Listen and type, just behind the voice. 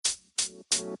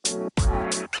All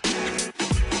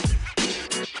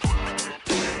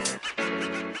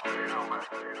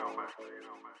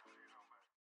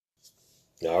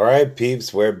right,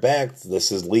 peeps, we're back.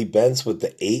 This is Lee Bentz with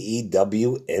the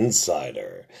AEW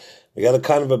Insider. We got a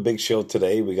kind of a big show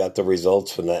today. We got the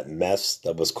results from that mess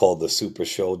that was called the Super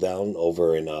Showdown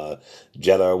over in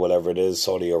Jeddah or whatever it is,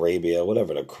 Saudi Arabia,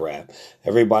 whatever the crap.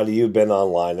 Everybody, you've been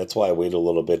online. That's why I waited a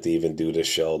little bit to even do the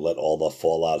show, let all the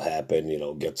fallout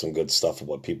happen, get some good stuff of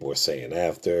what people were saying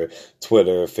after,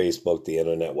 Twitter, Facebook, the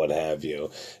internet, what have you.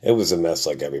 It was a mess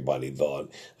like everybody thought.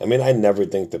 I mean, I never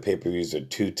think the pay-per-views are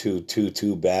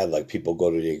too bad, like people go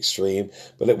to the extreme,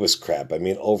 but it was crap. I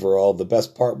mean, overall, the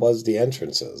best part was the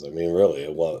entrances. I mean, really,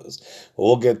 it was. Well,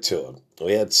 we'll get to it.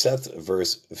 We had Seth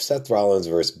Rollins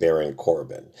versus Baron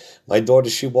Corbin. My daughter,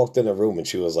 she walked in the room and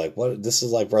she was like, "What? This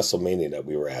is like WrestleMania that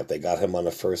we were at. They got him on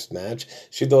the first match."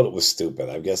 She thought it was stupid.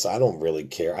 I guess I don't really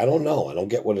care. I don't know. I don't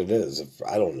get what it is.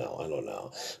 I don't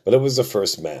know. But it was the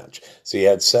first match. So you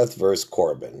had Seth versus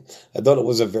Corbin. I thought it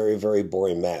was a very, very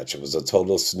boring match. It was a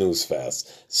total snooze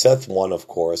fest. Seth won, of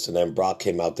course, and then Brock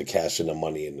came out to cash in the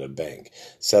Money in the Bank.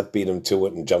 Seth beat him to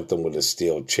it and jumped him with a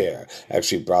steel chair.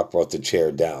 Actually, Brock brought the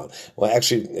chair down. Well,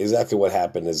 actually, exactly what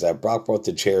happened is that Brock brought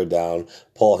the chair down.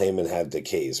 Paul Heyman had the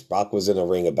case. Brock was in a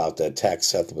ring about to attack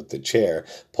Seth with the chair.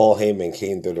 Paul Heyman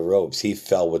came through the ropes. He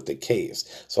fell with the case.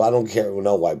 So I don't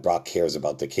know why Brock cares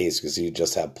about the case, because he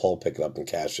just had Paul pick it up and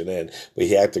cash it in. But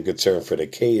he acted concerned for the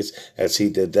case. As he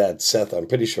did that, Seth, I'm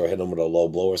pretty sure, hit him with a low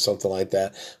blow or something like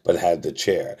that, but had the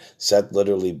chair. Seth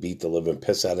literally beat the living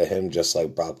piss out of him, just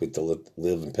like Brock beat the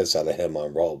living piss out of him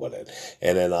on Raw with it.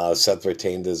 And then Seth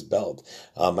retained his belt.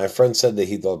 My friend said that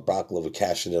he thought Brock would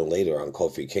cash it in later on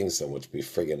Kofi Kingston, which would be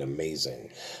friggin' amazing.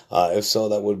 If so,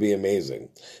 that would be amazing.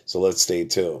 So let's stay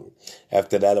tuned.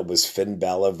 After that, it was Finn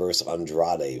Balor versus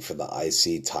Andrade for the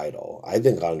IC title. I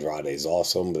think Andrade's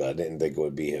awesome, but I didn't think it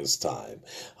would be his time.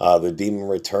 The Demon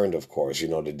returned, of course.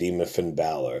 The Demon Finn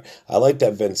Balor. I like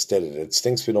that Vince did it. It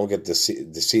stinks we don't get to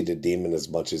see the Demon as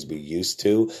much as we used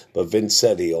to, but Vince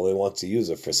said he only wants to use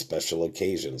it for special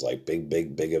occasions, like big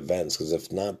events, because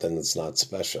if not, then it's not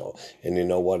special. And you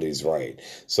know what? He's right.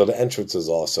 So the entrance is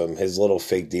awesome. His little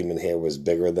fake demon hair was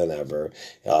bigger than ever.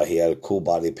 He had a cool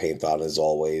body paint on as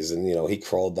always. And, he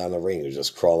crawled down the ring. He was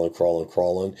just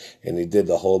crawling. And he did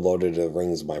the whole Lord of the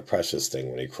Rings, My Precious thing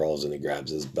when he crawls and he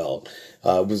grabs his belt.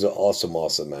 It was an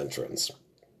awesome entrance.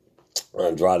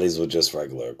 Andrade's was just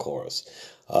regular, of course.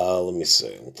 Let me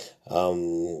see.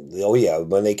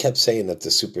 When they kept saying that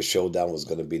the Super Showdown was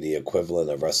going to be the equivalent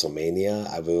of WrestleMania,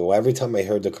 every time I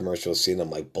heard the commercial scene, I'm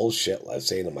like, bullshit. I'm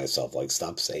saying to myself, like,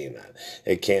 stop saying that.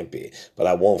 It can't be. But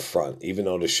I won't front. Even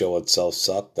though the show itself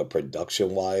sucked, the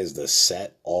production-wise, the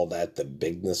set, all that, the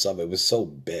bigness of it was so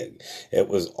big. It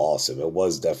was awesome. It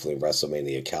was definitely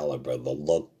WrestleMania caliber. The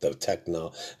look, the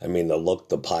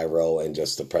the pyro, and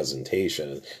just the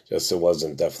presentation. Just it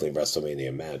wasn't definitely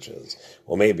WrestleMania matches.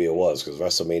 Well, maybe it was, because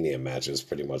WrestleMania matches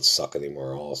pretty much suck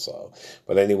anymore also.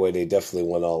 But anyway, they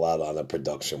definitely went all out on it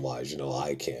production-wise,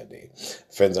 eye candy.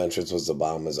 Finn's entrance was the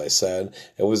bomb, as I said.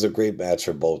 It was a great match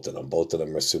for both of them. Both of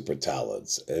them are super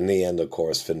talents. In the end, of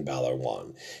course, Finn Balor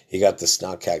won. He got the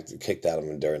snot kicked out of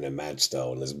him during the match,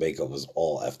 though, and his makeup was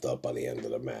all effed up by the end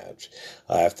of the match.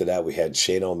 After that, we had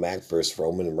Shane O'Mac versus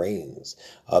Roman Reigns.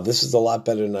 This is a lot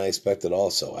better than I expected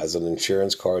also. As an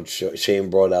insurance card, Shane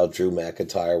brought out Drew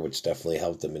McIntyre, which definitely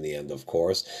helped him in the end, of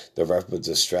course. The ref was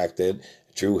distracted.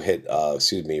 Drew hit,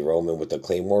 Roman with a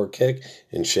Claymore kick,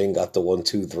 and Shane got the 1,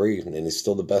 2, 3, and he's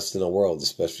still the best in the world,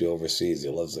 especially overseas. He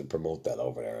loves to promote that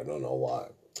over there. I don't know why.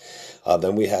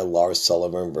 Then we had Lars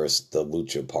Sullivan versus the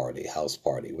Lucha Party, House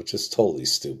Party, which is totally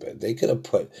stupid. They could have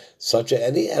put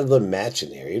any other match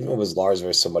in here, even if it was Lars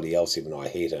versus somebody else, even though I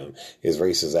hate him. His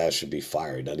racist ass should be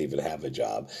fired, not even have a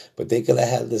job. But they could have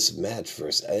had this match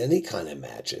versus any kind of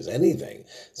matches, anything.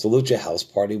 So Lucha House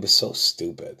Party was so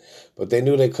stupid. But they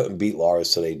knew they couldn't beat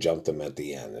Lars, so they jumped him at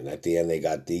the end. And at the end, they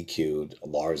got DQ'd.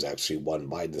 Lars actually won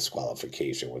by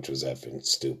disqualification, which was effing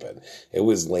stupid. It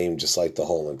was lame, just like the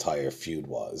whole entire feud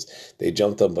was. They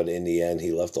jumped him, but in the end,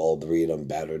 he left all three of them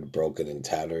battered, broken, and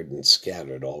tattered, and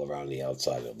scattered all around the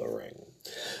outside of the ring.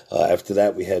 After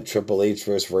that, we had Triple H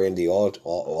versus Randy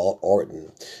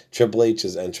Orton. Triple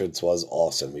H's entrance was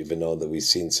awesome, even though that we've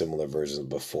seen similar versions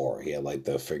before. He had like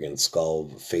the friggin' skull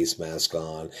face mask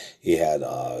on. He had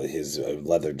his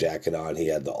leather jacket on. He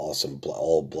had the awesome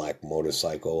all black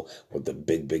motorcycle with the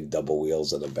big double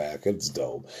wheels in the back. It's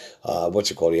dope.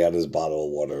 He had his bottle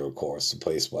of water, of course. The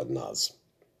place went nuts.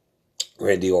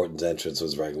 Randy Orton's entrance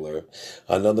was regular.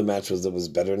 Another match that was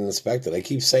better than expected. I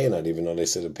keep saying that even though they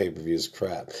said the pay-per-view is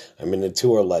crap. I mean, the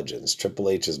two are legends. Triple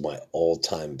H is my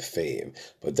all-time fave,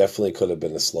 but definitely could have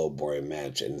been a slow, boring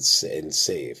match and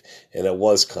safe. And it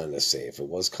was kind of safe. It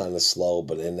was kind of slow,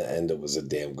 but in the end, it was a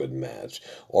damn good match.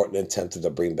 Orton attempted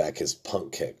to bring back his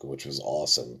punk kick, which was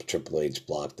awesome. Triple H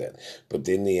blocked it. But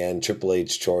in the end, Triple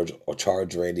H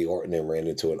charged Randy Orton and ran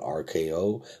into an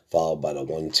RKO, followed by the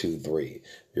 1-2-3.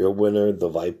 Your winner, the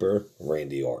Viper,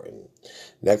 Randy Orton.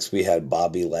 Next, we had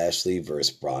Bobby Lashley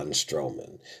versus Braun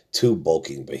Strowman, two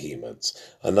bulking behemoths.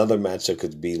 Another match that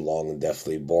could be long and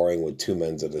definitely boring with two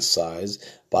men of this size.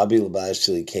 Bobby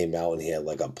Lashley came out and he had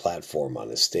like a platform on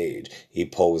his stage. He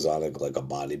posed on it like a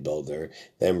bodybuilder.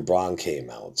 Then Braun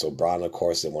came out. So Braun, of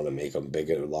course, they want to make him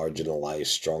bigger, larger than life,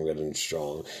 stronger than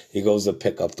strong. He goes to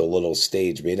pick up the little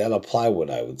stage made out of plywood,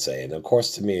 I would say. And of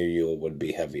course, to me or you, it would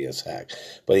be heavy as heck.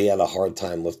 But he had a hard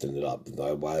time lifting it up.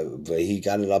 He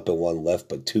got it up in one lift,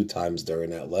 but two times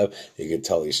during that lift, you could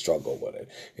tell he struggled with it.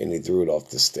 And he threw it off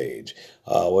the stage.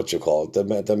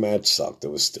 The match sucked.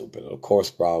 It was stupid. Of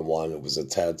course, Braun won. It was a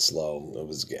tad slow. It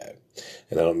was gay.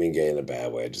 And I don't mean gay in a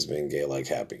bad way. I just mean gay like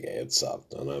happy gay. It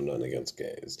sucked. And I'm nothing against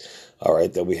gays. All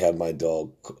right, then we had my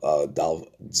dog, Dolph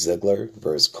Ziggler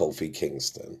versus Kofi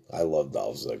Kingston. I love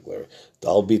Dolph Ziggler.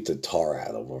 Dolph beat the tar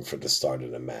out of him for the start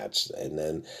of the match. And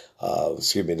then,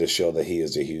 to show that he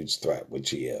is a huge threat,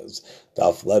 which he is.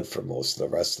 Dolph led for most of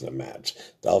the rest of the match.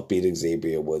 Dolph beat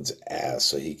Xavier Woods' ass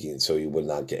so he would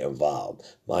not get involved.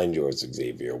 Mind yours,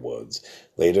 Xavier Woods.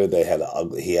 Later,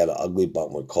 he had an ugly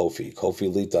bump with Kofi.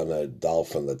 Kofi leaped on a Dolph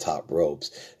from the top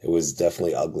ropes. It was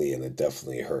definitely ugly and it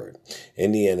definitely hurt.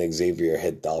 In the end, Xavier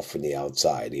hit Dolph from the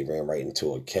outside. He ran right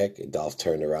into a kick. Dolph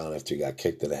turned around after he got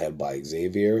kicked in the head by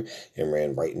Xavier and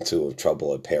ran right into a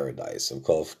Trouble at Paradise. And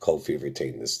Kofi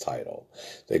retained his title.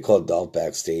 They called Dolph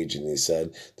backstage and he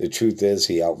said, the truth is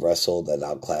he out-wrestled and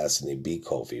outclassed and he beat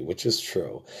Kofi, which is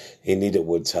true. He needed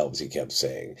Woods' help, he kept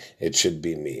saying. It should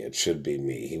be me. It should be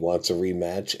me. He wants a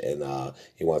rematch and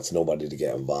he wants nobody to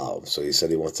get involved. So he said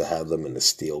he wants to have them in a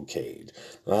steel cage.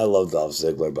 And I love Dolph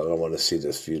Ziggler, but I don't want to see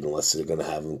this feud unless they're going to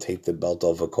have him take the belt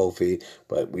off of Kofi.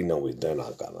 But we know they're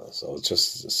not going to. So it's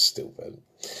just stupid.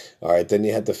 All right, then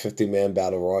you had the 50-man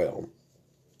battle royal.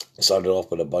 Started off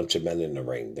with a bunch of men in the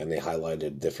ring. Then they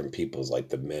highlighted different peoples like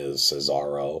The Miz,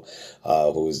 Cesaro,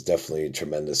 who was definitely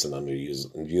tremendous and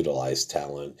underutilized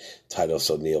talent.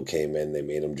 Titus O'Neil came in. They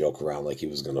made him joke around like he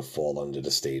was going to fall under the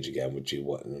stage again, which he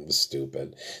wouldn't. It was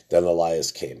stupid. Then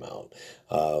Elias came out.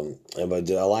 But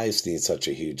Elias needs such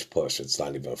a huge push. It's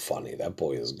not even funny. That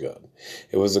boy is good.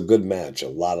 It was a good match. A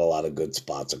lot of good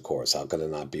spots, of course. How can it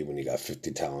not be when you got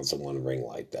 50 talents in one ring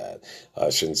like that?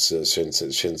 I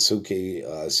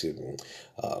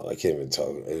can't even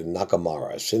tell.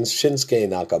 Nakamura, Shinsuke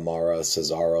Nakamura,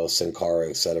 Cesaro, Sin Cara,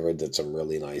 etc. did some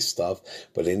really nice stuff.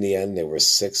 But in the end, there were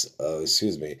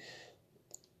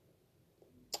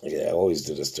Yeah, I always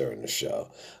do this during the show.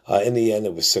 In the end,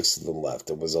 it was 6 of them left.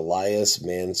 It was Elias,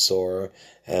 Mansoor,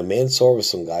 and Mansoor was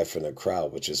some guy from the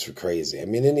crowd, which is crazy. I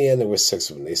mean, in the end, there were 6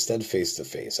 of them. They stood face to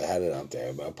face. I had it out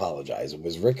there, but I apologize. It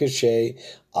was Ricochet,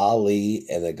 Ali,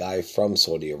 and a guy from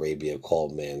Saudi Arabia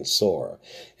called Mansoor.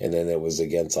 And then it was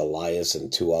against Elias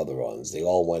and 2 other ones. They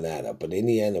all went at it. But in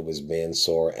the end, it was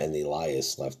Mansoor and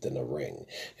Elias left in the ring.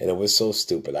 And it was so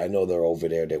stupid. I know they're over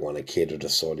there. They want to cater to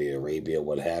Saudi Arabia,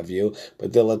 what have you.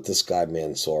 But they'll let this guy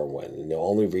Mansoor win. And the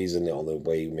only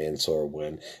way Mansoor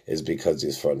win is because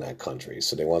he's from that country.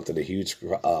 So they wanted a huge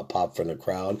pop from the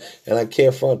crowd. And I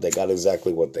can't front. They got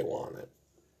exactly what they wanted.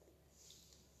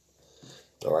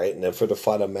 All right, and then for the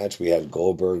final match, we had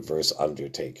Goldberg versus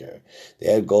Undertaker.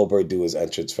 They had Goldberg do his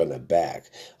entrance from the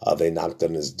back. They knocked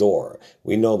on his door.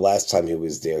 We know last time he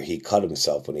was there, he cut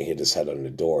himself when he hit his head on the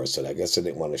door, so I guess they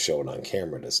didn't want to show it on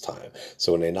camera this time.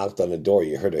 So when they knocked on the door,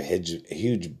 you heard a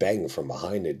huge bang from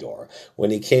behind the door.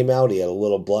 When he came out, he had a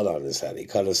little blood on his head. He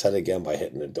cut his head again by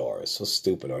hitting the door. It's so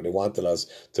stupid, or they wanted us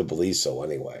to believe so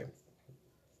anyway.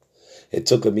 It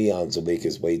took him eons to make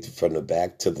his way from the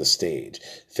back to the stage.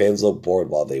 Fans looked bored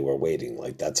while they were waiting.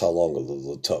 Like, that's how long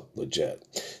it took,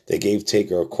 legit. They gave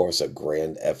Taker, of course, a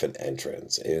grand effing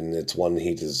entrance, and it's one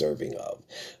he's deserving of.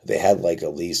 They had, like,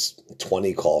 at least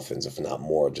 20 coffins, if not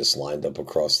more, just lined up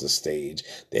across the stage.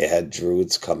 They had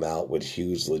druids come out with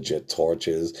huge, legit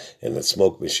torches, and the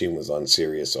smoke machine was on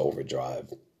serious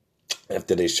overdrive.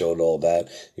 After they showed all that,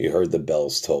 you heard the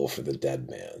bells toll for the dead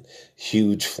man.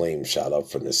 Huge flame shot up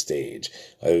from the stage.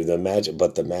 The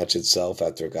match itself,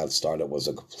 after it got started, was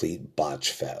a complete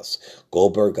botch fest.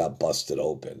 Goldberg got busted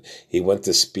open. He went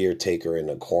to spear Taker in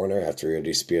the corner. After he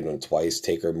already speared him twice,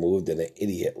 Taker moved, and an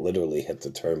idiot literally hit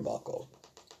the turnbuckle.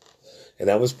 And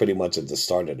that was pretty much at the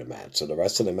start of the match. So the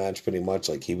rest of the match, pretty much,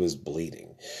 like, he was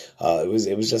bleeding. It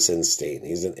was just insane.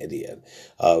 He's an idiot.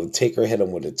 Taker hit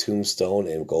him with a tombstone,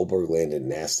 and Goldberg landed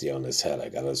nasty on his head. I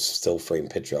got a still frame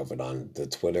picture of it on the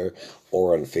Twitter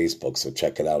or on Facebook, so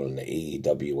check it out on the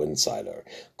AEW Insider.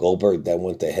 Goldberg then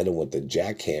went to hit him with the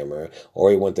jackhammer, or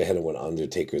he went to hit him with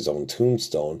Undertaker's own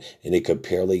tombstone, and he could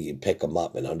barely pick him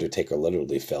up, and Undertaker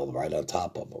literally fell right on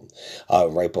top of him.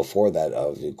 Right before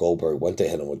that, Goldberg went to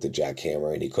hit him with the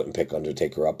jackhammer, and he couldn't pick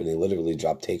Undertaker up, and he literally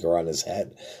dropped Taker on his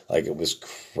head. Like, it was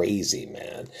crazy,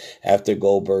 man. After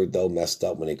Goldberg, though, messed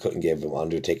up when he couldn't give him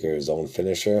Undertaker his own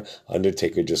finisher,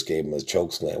 Undertaker just gave him a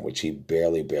chokeslam, which he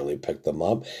barely picked him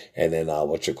up, and then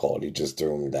he just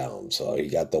threw him down. So he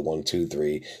got the 1, 2,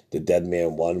 3. The dead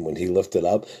man won. When he lifted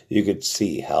up, you could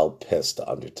see how pissed the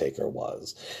Undertaker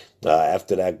was.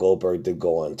 After that, Goldberg did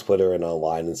go on Twitter and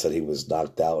online and said he was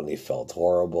knocked out and he felt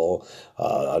horrible.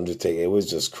 Undertaker, it was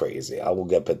just crazy. I will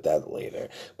get at that later.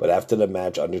 But after the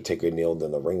match, Undertaker kneeled in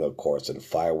the ring, of course, and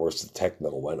fireworks and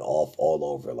techno went off all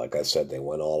over. Like I said, they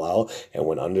went all out. And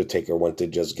when Undertaker went to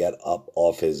just get up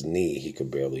off his knee, he could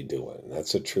barely do it. And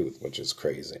that's the truth, which is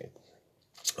crazy.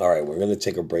 All right, we're going to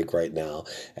take a break right now.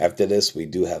 After this, we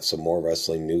do have some more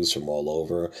wrestling news from all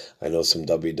over. I know some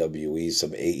WWE,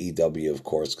 some AEW, of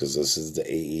course, because this is the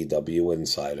AEW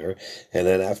Insider. And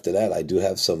then after that, I do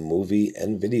have some movie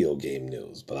and video game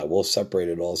news. But I will separate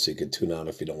it all so you can tune out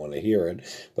if you don't want to hear it.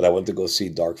 But I went to go see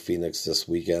Dark Phoenix this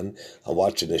weekend. I'm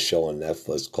watching a show on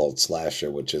Netflix called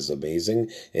Slasher, which is amazing.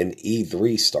 And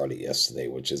E3 started yesterday,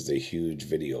 which is the huge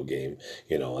video game,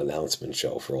 announcement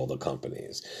show for all the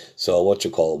companies. So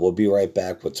we'll be right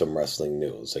back with some wrestling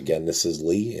news. Again, this is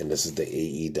Lee, and this is the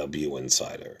AEW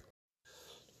Insider.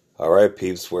 All right,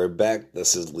 peeps, we're back.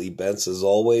 This is Lee Benz, as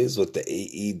always, with the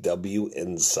AEW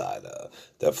Insider.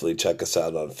 Definitely check us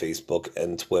out on Facebook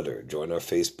and Twitter. Join our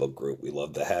Facebook group. We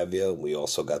love to have you. We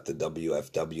also got the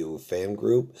WFW fan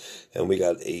group, and we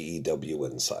got AEW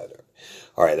Insider.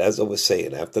 All right, as I was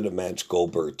saying, after the match,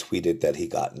 Goldberg tweeted that he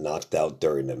got knocked out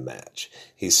during the match.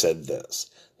 He said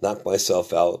this: "Knocked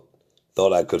myself out.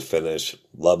 Thought I could finish.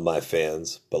 Love my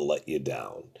fans, but let you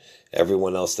down.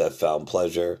 Everyone else that found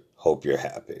pleasure, hope you're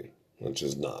happy." Which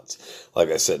is nuts. Like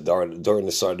I said, during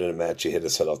the start of the match, he hit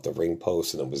his head off the ring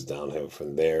post, and it was downhill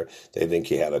from there. They think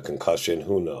he had a concussion.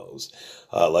 Who knows?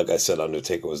 Like I said,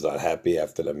 Undertaker was not happy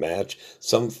after the match.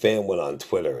 Some fan went on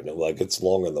Twitter, and it's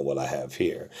longer than what I have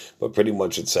here. But pretty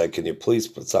much it said, "Can you please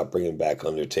stop bringing back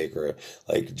Undertaker?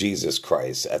 Like, Jesus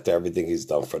Christ, after everything he's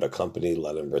done for the company,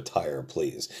 let him retire,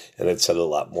 please." And it said a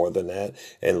lot more than that.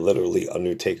 And literally,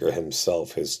 Undertaker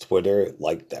himself, his Twitter,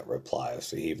 liked that reply.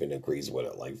 So he even agrees with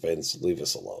it. Like, Vince, leave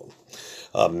us alone.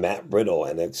 Matt Riddle,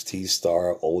 NXT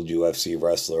star, old UFC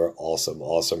wrestler, awesome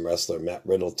wrestler. Matt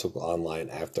Riddle took online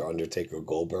after Undertaker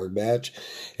Goldberg match,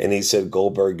 and he said,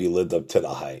 "Goldberg, you lived up to the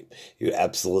hype. You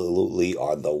absolutely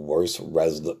are the worst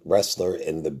wrestler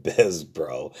in the biz,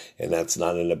 bro." And that's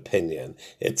not an opinion.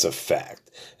 It's a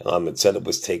fact. It said it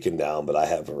was taken down, but I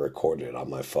have it recorded on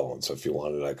my phone. So if you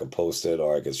wanted, I could post it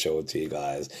or I could show it to you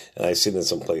guys. And I've seen it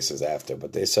some places after,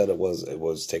 but they said it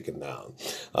was taken down.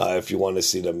 If you want to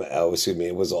see them,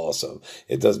 it was awesome.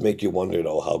 It does make you wonder,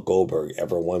 though, how Goldberg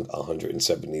ever won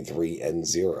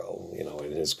 173-0,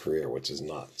 in his career, which is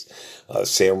nuts.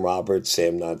 Sam Roberts,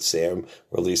 Sam Not Sam,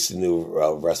 released a new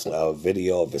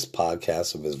video of his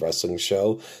podcast, of his wrestling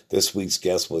show. This week's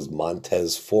guest was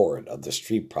Montez Ford of the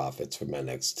Street Profits from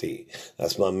NXT.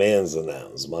 That's my man's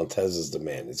announced. Montez is the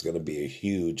man. He's going to be a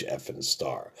huge effing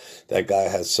star. That guy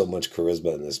has so much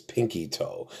charisma in his pinky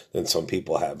toe than some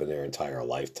people have in their entire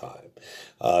lifetime.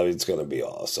 It's going to be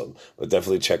awesome. But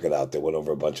definitely check it out. They went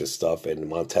over a bunch of stuff, and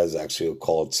Montez actually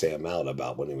called Sam out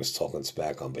about when he was talking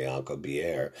smack on Bianca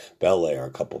Belair a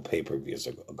couple pay-per-views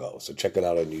ago. So check it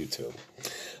out on YouTube.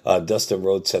 Dustin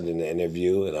Rhodes said in an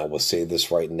interview, and I will say this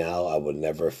right now, "I will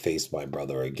never face my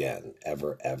brother again.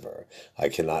 Ever, ever. I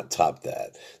cannot top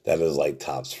that. That is like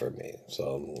tops for me."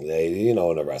 So, in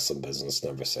the wrestling business,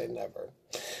 never say never.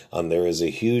 There is a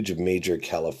huge major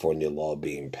California law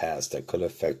being passed that could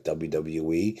affect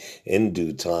WWE in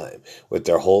due time with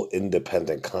their whole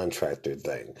independent contractor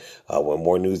thing. When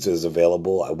more news is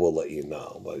available, I will let you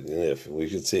know. But if we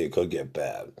could see, it could get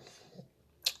bad.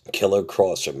 Killer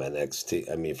Cross from Impact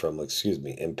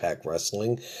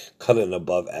Wrestling, cut an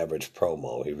above average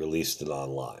promo. He released it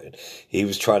online. He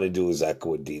was trying to do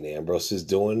exactly what Dean Ambrose is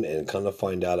doing, and kind of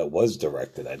find out it was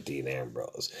directed at Dean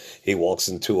Ambrose. He walks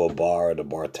into a bar, the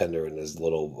bartender and his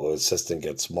little assistant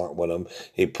get smart with him.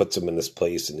 He puts him in his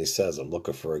place, and he says, I'm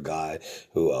looking for a guy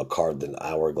who carved an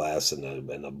hourglass in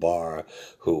a bar,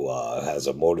 who has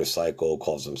a motorcycle,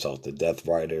 calls himself the Death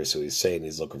Rider. So he's saying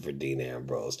he's looking for Dean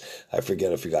Ambrose. I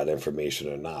forget if he got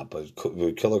information or not, but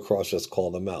Killer Cross just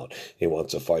called him out. He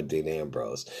wants to fight Dean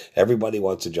Ambrose. Everybody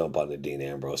wants to jump on the Dean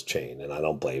Ambrose chain, and I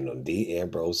don't blame them. Dean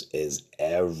Ambrose is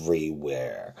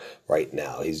everywhere right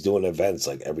now. He's doing events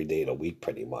like every day of the week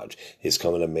pretty much. He's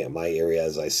coming to my area,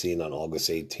 as I seen, on August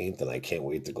 18th, and I can't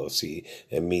wait to go see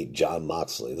and meet Jon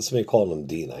Moxley. This is me calling him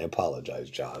Dean. I apologize,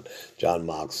 John. Jon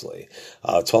Moxley.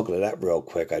 Talking to that real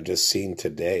quick, I just seen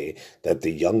today that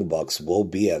the Young Bucks will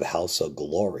be at House of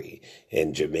Glory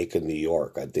in Jamaica, New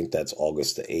York. I think that's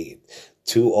August the 8th.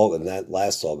 And that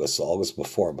last August, the August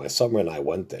before, my summer and I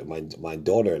went there. My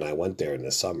daughter and I went there in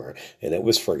the summer, and it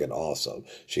was friggin' awesome.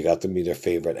 She got to meet her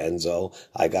favorite Enzo.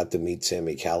 I got to meet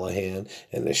Sami Callihan,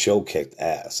 and the show kicked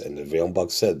ass. And the Young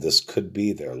Bucks said this could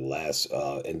be their last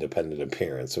independent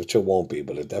appearance, which it won't be,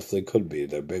 but it definitely could be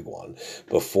their big one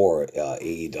before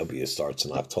AEW starts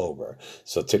in October.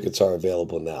 So tickets are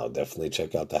available now. Definitely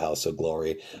check out the House of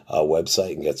Glory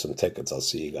website and get some tickets. I'll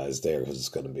see you guys there because it's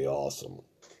going to be awesome.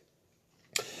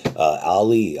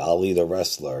 Ali the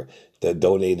wrestler, that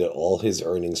donated all his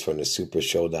earnings from the Super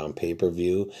Showdown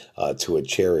pay-per-view to a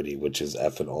charity, which is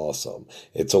effing awesome.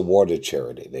 It's a water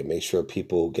charity. They make sure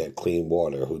people get clean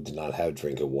water who do not have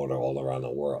drinking water all around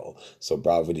the world. So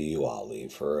bravo to you, Ali,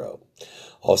 for real.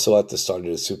 Also, at the start of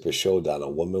the Super Showdown, a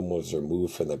woman was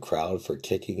removed from the crowd for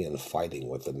kicking and fighting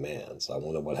with a man. So I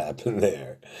wonder what happened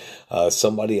there.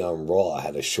 Somebody on Raw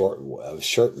had a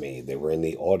shirt made. They were in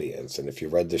the audience. And if you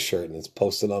read the shirt, and it's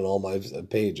posted on all my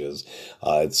pages,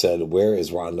 it said, where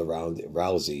is Ronda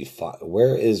Rousey's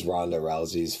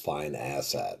fine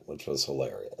ass at? Which was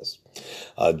hilarious.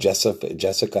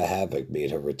 Jessica Havoc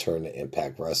made her return to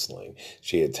Impact Wrestling.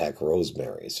 She attacked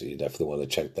Rosemary, so you definitely want to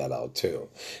check that out too.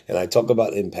 And I talk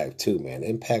about Impact too, man.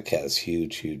 Impact has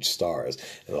huge stars,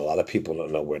 and a lot of people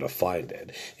don't know where to find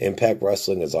it. Impact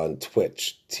Wrestling is on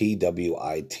Twitch,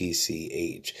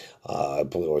 TWITCH,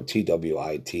 or TWIT. I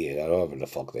don't know how the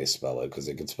fuck they spell it, because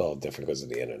they can spell it different because of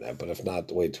the internet. But if not,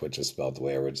 the way Twitch is spelled, the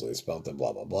way I originally spelled it,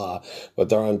 blah, blah, blah. But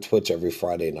they're on Twitch every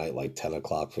Friday night, like 10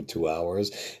 o'clock for 2 hours.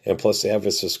 And plus, they have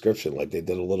a subscription. Like, they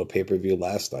did a little pay-per-view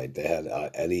last night. They had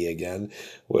Eddie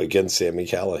against Sami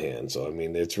Callihan. So, I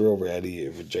mean, it's real Eddie,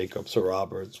 Jacobs or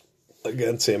Roberts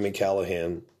against Sami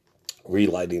Callihan,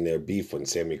 relighting their beef when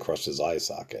Sammy crushed his eye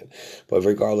socket. But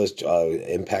regardless,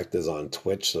 Impact is on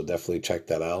Twitch, so definitely check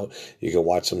that out. You can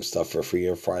watch some stuff for free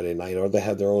on Friday night, or they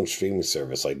have their own streaming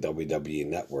service like WWE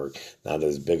Network, not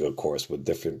as big, of course, with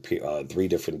three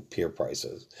different tier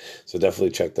prices. So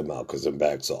definitely check them out, because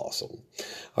Impact's awesome.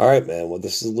 All right, man. Well,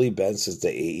 this is Lee Benz, is the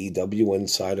AEW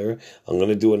Insider. I'm going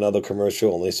to do another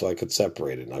commercial only so I could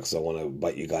separate it, not because I want to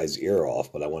bite you guys' ear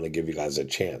off, but I want to give you guys a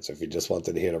chance. If you just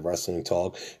wanted to hear the wrestling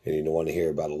talk, and you want to hear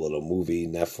about a little movie,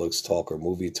 Netflix talk, or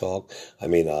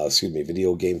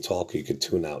video game talk, you could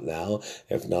tune out now.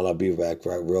 If not, I'll be back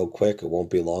real quick. It won't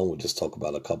be long. We'll just talk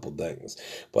about a couple things.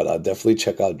 But definitely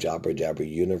check out Jabber Jabber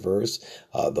Universe.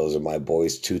 Those are my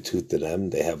boys, Two Tooth to them.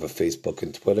 They have a Facebook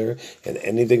and Twitter. And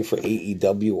anything for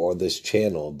AEW or this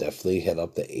channel, definitely hit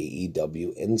up the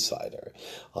AEW Insider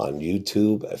on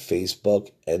YouTube,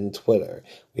 Facebook, and Twitter.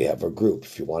 We have a group.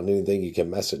 If you want anything, you can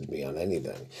message me on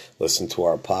anything. Listen to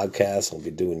our podcast. I'll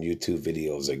be doing YouTube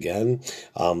videos again.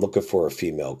 I'm looking for a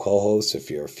female co-host.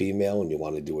 If you're a female and you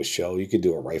want to do a show, you can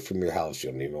do it right from your house.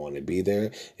 You don't even want to be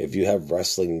there. If you have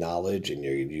wrestling knowledge and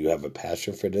you have a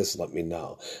passion for this, let me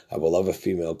know. I would love a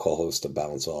female co-host to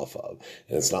bounce off of.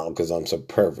 And it's not because I'm some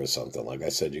perv or something. Like I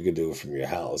said, you can do it from your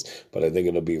house. But I think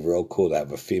it'll be real cool to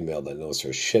have a female that knows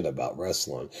her shit about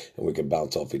wrestling, and we can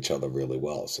bounce off each other really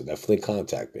well. So definitely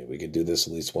contact me. We can do this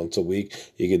at least once a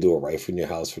week. You can do it right from your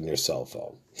house, from your cell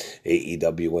phone.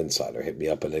 AEW Insider. Hit me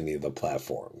up on any of the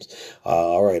platforms.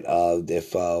 All right.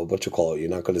 If you're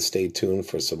not going to stay tuned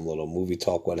for some little movie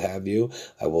talk, what have you,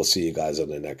 I will see you guys on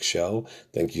the next show.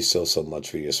 Thank you so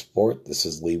much for your support. This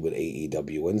is Lee with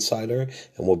AEW Insider,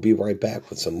 and we'll be right back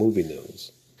with some movie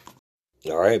news.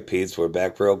 All right, Pete's, we're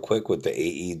back real quick with the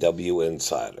AEW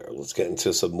Insider. Let's get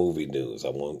into some movie news. I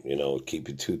won't, keep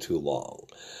you too long.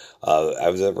 I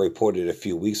was reported a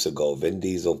few weeks ago, Vin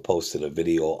Diesel posted a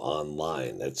video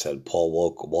online that said Paul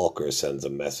Walker sends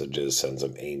him messages, sends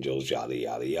him angels, yada,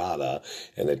 yada, yada.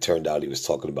 And it turned out he was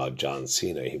talking about John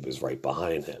Cena. He was right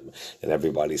behind him. And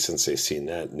everybody, since they seen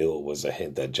that, knew it was a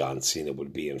hint that John Cena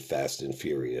would be in Fast and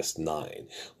Furious 9.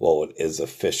 Well, it is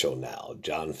official now.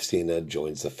 John Cena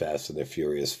joins the Fast and the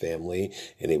Furious family,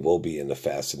 and he will be in the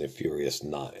Fast and the Furious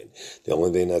 9. The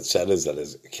only thing that's said is that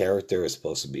his character is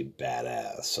supposed to be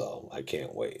badass, so I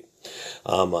can't wait.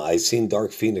 I seen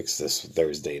Dark Phoenix this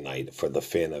Thursday night for the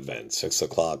fan event. 6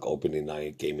 o'clock opening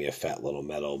night. Gave me a fat little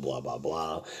medal. Blah blah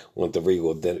blah. Went to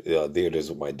Regal theaters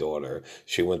with my daughter.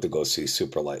 She went to go see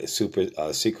Secret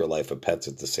Life of Pets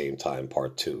at the same time.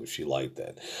 Part 2. She liked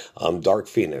it. Dark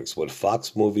Phoenix with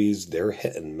Fox movies. They're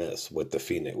hit and miss with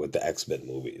the X-Men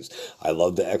movies. I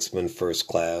love the X-Men First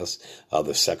Class.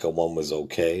 The second one was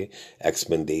okay.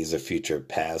 X-Men Days of Future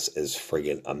Past is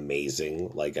friggin' amazing.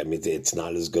 Like, I mean, it's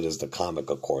not as good as the comic,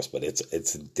 of course, but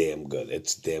it's damn good.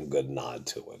 It's a damn good nod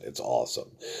to it. It's awesome.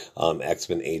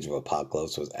 X-Men Age of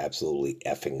Apocalypse was absolutely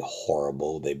effing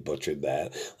horrible. They butchered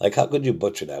that. Like, how could you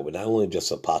butcher that with not only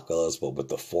just Apocalypse, but with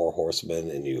the Four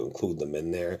Horsemen, and you include them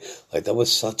in there? Like, that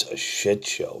was such a shit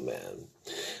show, man.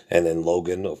 And then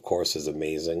Logan, of course, is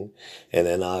amazing. And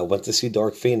then I went to see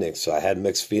Dark Phoenix, so I had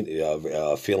mixed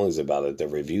feelings about it. The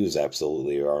reviews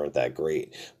absolutely aren't that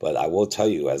great. But I will tell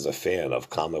you, as a fan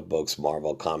of comic books,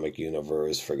 Marvel Comic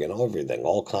Universe, friggin' everything,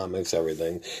 all comics,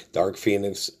 everything, Dark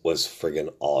Phoenix was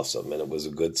friggin' awesome. And it was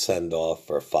a good send-off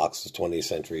for Fox's 20th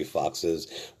Century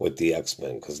Foxes with the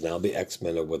X-Men. Because now the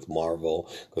X-Men are with Marvel,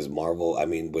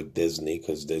 with Disney,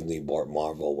 because Disney bought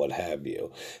Marvel, what have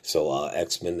you. So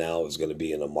X-Men now is going to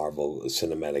be in a Marvel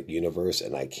Cinematic Universe,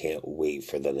 and I can't wait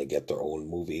for them to get their own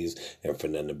movies and for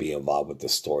them to be involved with the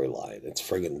storyline. It's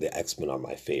friggin' the X-Men are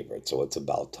my favorite, so it's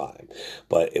about time.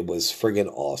 But it was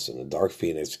friggin' awesome. The Dark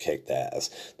Phoenix kicked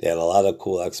ass. They had a lot of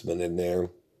cool X-Men in there.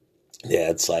 They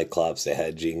had Cyclops, they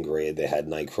had Jean Grey, they had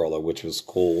Nightcrawler, which was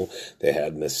cool. They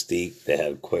had Mystique, they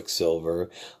had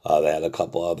Quicksilver, they had a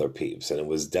couple other peeps, and it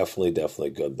was definitely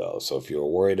good though. So if you were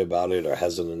worried about it or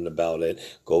hesitant about it,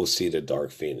 go see the Dark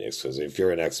Phoenix, because if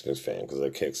you're an X-Men fan, because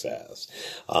it kicks ass.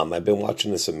 I've been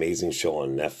watching this amazing show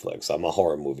on Netflix. I'm a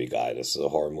horror movie guy. This is a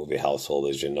horror movie household,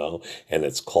 as you know, and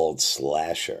it's called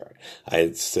Slasher.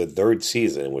 It's the 3rd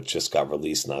season, which just got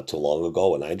released not too long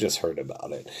ago, and I just heard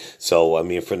about it. So, I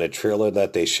mean, from the trailer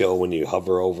that they show when you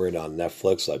hover over it on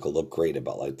Netflix, like, it'll look great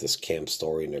about like this camp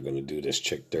story, and they're going to do this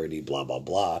chick dirty, blah blah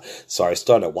blah. So I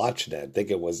started watching it. I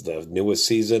think it was the newest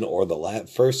season or the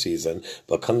first season,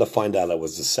 but come to find out it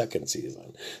was the 2nd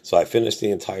season. So I finished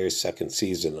the entire 2nd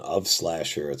season of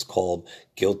Slasher. It's called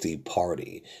Guilty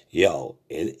Party. Yo,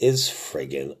 it is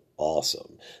friggin'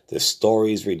 awesome. The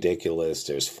story's ridiculous.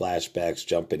 There's flashbacks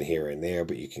jumping here and there,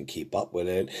 but you can keep up with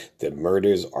it. The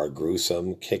murders are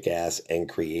gruesome, kick-ass, and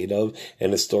creative,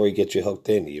 and the story gets you hooked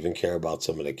in. You even care about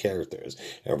some of the characters.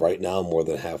 And right now, I'm more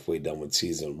than halfway done with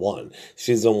season 1.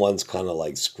 Season 1's kind of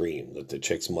like Scream, that the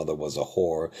chick's mother was a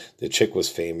whore. The chick was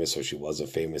famous, or she wasn't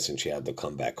famous, and she had to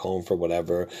come back home for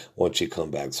whatever. Once she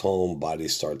comes back home,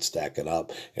 bodies start stacking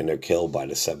up, and they're killed by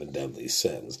the 7 deadly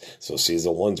sins. So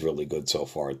season 1's really good so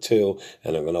far, too,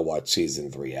 and I'm going to watch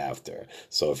season 3 after.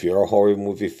 So if you're a horror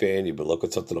movie fan, you've been looking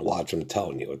for something to watch, I'm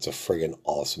telling you, it's a friggin'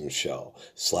 awesome show.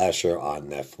 Slasher on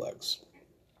Netflix.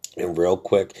 And real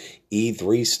quick,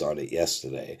 E3 started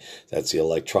yesterday. That's the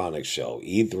electronics show.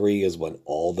 E3 is when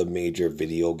all the major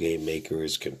video game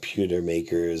makers, computer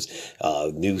makers,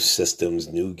 new systems,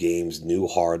 new games, new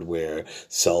hardware,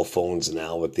 cell phones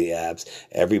now with the apps,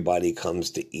 everybody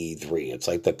comes to E3. It's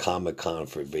like the Comic-Con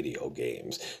for video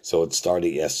games. So it started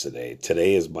yesterday.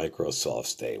 Today is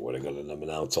Microsoft's day, where they're going to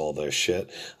announce all their shit.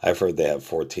 I've heard they have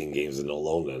 14 games in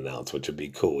alone to announce, which would be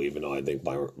cool, even though I think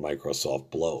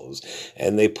Microsoft blows.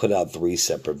 And they put out 3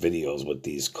 separate videos with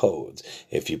these codes.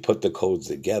 If you put the codes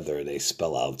together, they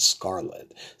spell out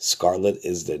Scarlet. Scarlet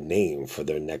is the name for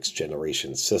their next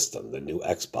generation system, the new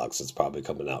Xbox that's probably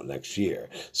coming out next year.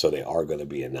 So they are going to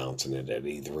be announcing it at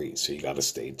E3, so you got to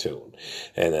stay tuned.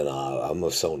 And then I'm a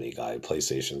Sony guy.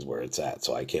 PlayStation's where it's at,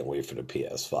 so I can't wait for the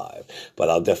PS5.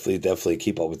 But I'll definitely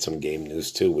keep up with some game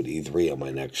news too with E3 on my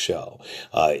next show.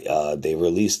 They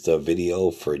released a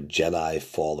video for Jedi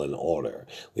Fallen Order.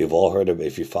 We've all heard of it.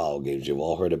 If you follow games, you've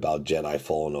all heard about Jedi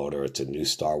Fallen Order. It's a new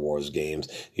Star Wars games.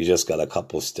 You just got a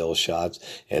couple still shots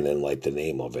and then like the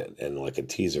name of it and like a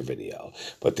teaser video.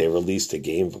 But they released a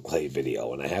gameplay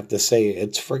video, and I have to say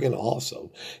it's friggin' awesome.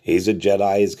 He's a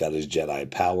Jedi. He's got his Jedi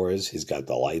powers. He's got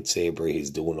the lightsaber. He's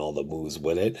doing all the moves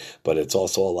with it. But it's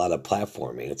also a lot of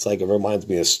platforming. It's like it reminds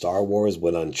me of Star Wars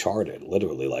with Uncharted,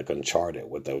 literally like Uncharted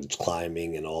with the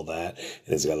climbing and all that. And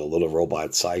he's got a little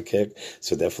robot sidekick.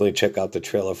 So definitely check out the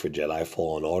trailer for Jedi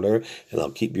Fallen Order, and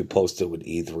I'll keep you posted with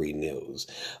E3 news.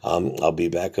 I'll be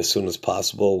back as soon as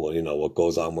possible. Well, what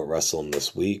goes on with wrestling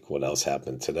this week, what else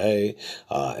happened today,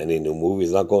 any new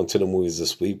movies. Not going to the movies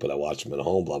this week, but I watch them at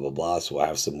home, blah, blah, blah. So we'll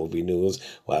have some movie news.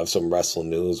 We'll have some wrestling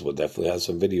news. We'll definitely have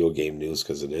some video game news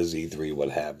because it is E3, what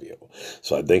have you.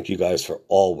 So I thank you guys for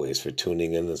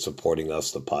tuning in and supporting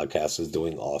us. The podcast is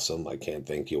doing awesome. I can't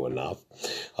thank you enough.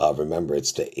 Remember,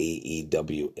 it's the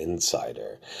AEW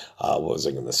Insider. What was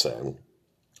I going to say?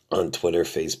 On Twitter,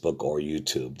 Facebook, or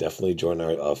YouTube. Definitely join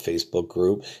our Facebook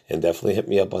group, and definitely hit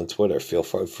me up on Twitter. Feel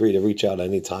free to reach out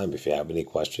anytime if you have any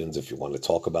questions, if you want to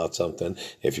talk about something,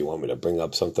 if you want me to bring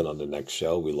up something on the next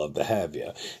show. We love to have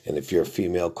you. And if you're a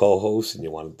female co-host and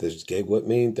you want this gig with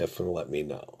me, definitely let me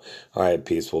know. All right,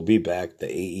 peace. We'll be back. The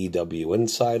AEW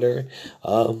Insider.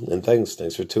 And thanks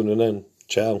for tuning in.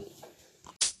 Ciao.